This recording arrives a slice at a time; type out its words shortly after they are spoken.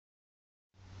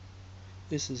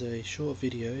This is a short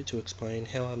video to explain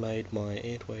how I made my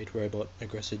ant-weight robot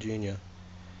Aggressor Jr.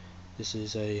 This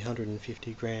is a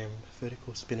 150 gram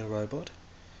vertical spinner robot.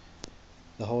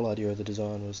 The whole idea of the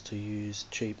design was to use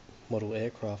cheap model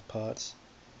aircraft parts,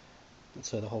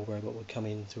 so the whole robot would come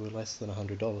in to less than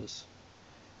 $100.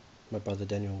 My brother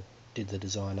Daniel did the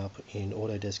design up in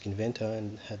Autodesk Inventor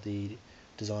and had the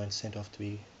design sent off to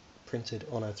be printed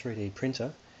on a 3D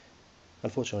printer.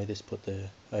 Unfortunately, this put the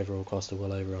overall cost of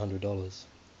well over $100.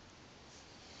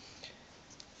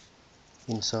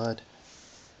 Inside,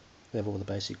 we have all the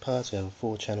basic parts. We have a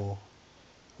 4-channel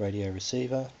radio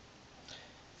receiver,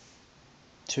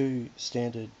 2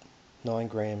 standard 9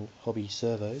 gram hobby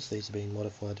servos. These have been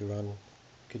modified to run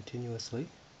continuously.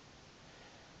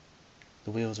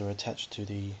 The wheels are attached to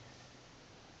the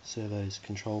servo's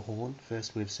control horn,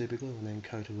 first with superglue and then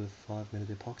coated with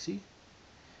 5-minute epoxy.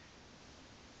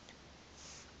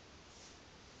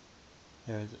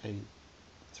 There is a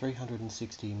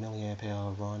 360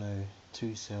 mAh Rhino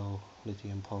 2-cell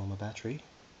lithium polymer battery.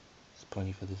 It's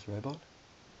plenty for this robot.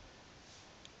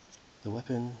 The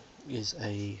weapon is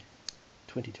a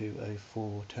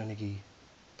 2204 Turnigy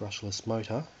brushless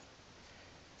motor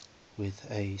with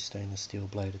a stainless steel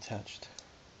blade attached.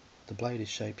 The blade is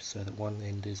shaped so that one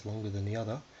end is longer than the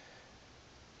other.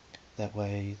 That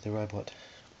way the robot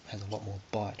has a lot more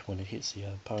bite when it hits the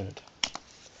opponent.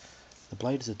 The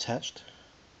blade is attached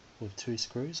with 2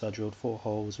 screws. I drilled 4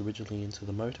 holes originally into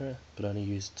the motor, but only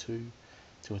used 2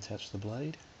 to attach the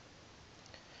blade.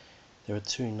 There are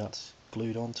 2 nuts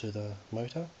glued onto the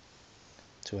motor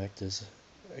to act as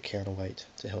a counterweight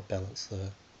to help balance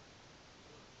the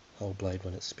whole blade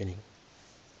when it's spinning.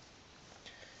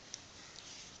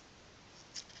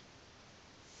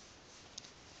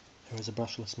 There is a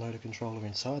brushless motor controller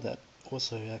inside that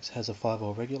also has a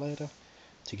 5-volt regulator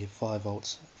to give 5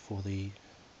 volts for the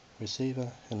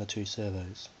receiver and the 2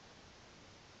 servos.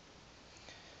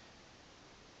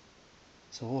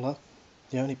 So all up,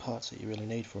 the only parts that you really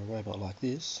need for a robot like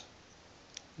this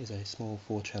is a small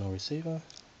 4-channel receiver,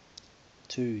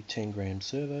 2 10 gram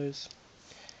servos,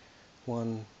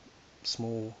 1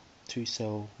 small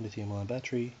 2-cell lithium-ion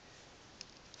battery,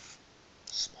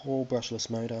 small brushless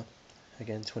motor,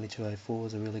 again 2204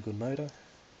 is a really good motor,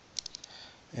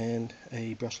 and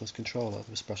a brushless controller.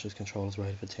 This brushless controller is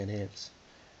rated for 10 amps,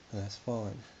 and that's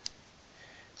fine.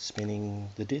 Spinning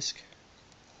the disc,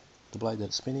 the blade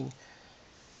that's spinning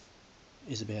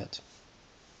is about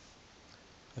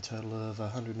a total of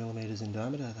 100 millimeters in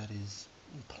diameter. That is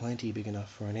plenty big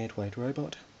enough for an ant-weight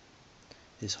robot.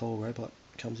 This whole robot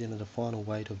comes in at a final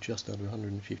weight of just under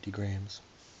 150 grams.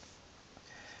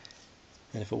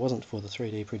 And if it wasn't for the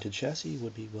 3D printed chassis, it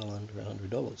would be well under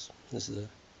 $100. This is a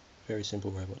very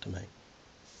simple robot to make.